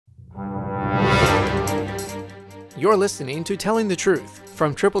You're listening to Telling the Truth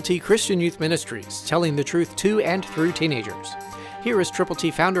from Triple T Christian Youth Ministries, telling the truth to and through teenagers. Here is Triple T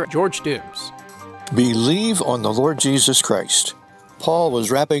founder George Dooms. Believe on the Lord Jesus Christ. Paul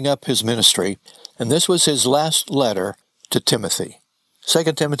was wrapping up his ministry, and this was his last letter to Timothy.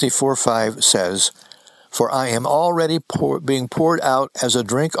 2 Timothy 4:5 says, "For I am already being poured out as a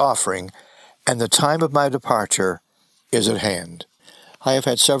drink offering, and the time of my departure is at hand." I have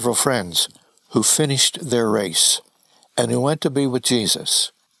had several friends who finished their race and who went to be with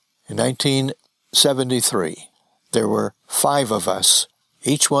Jesus. In 1973, there were 5 of us,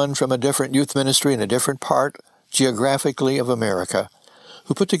 each one from a different youth ministry in a different part geographically of America,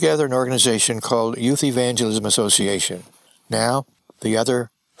 who put together an organization called Youth Evangelism Association. Now, the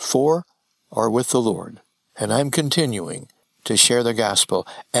other 4 are with the Lord, and I'm continuing to share the gospel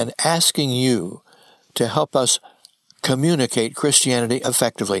and asking you to help us communicate Christianity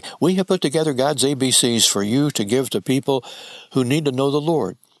effectively. We have put together God's ABCs for you to give to people who need to know the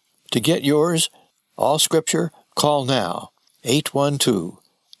Lord. To get yours, all Scripture, call now,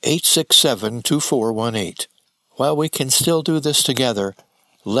 812-867-2418. While we can still do this together,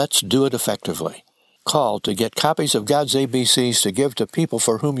 let's do it effectively. Call to get copies of God's ABCs to give to people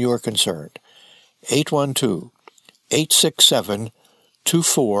for whom you are concerned.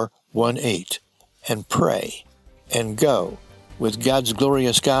 812-867-2418. And pray and go with God's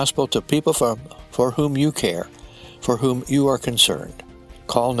glorious gospel to people for whom you care, for whom you are concerned.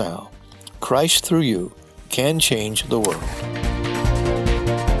 Call now. Christ through you can change the world.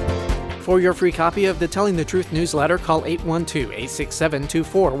 For your free copy of the Telling the Truth newsletter, call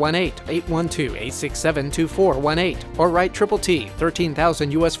 812-867-2418, 812-867-2418, or write Triple T,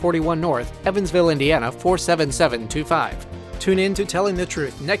 13,000 U.S. 41 North, Evansville, Indiana, 47725. Tune in to Telling the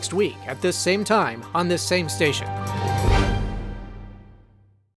Truth next week at this same time on this same station.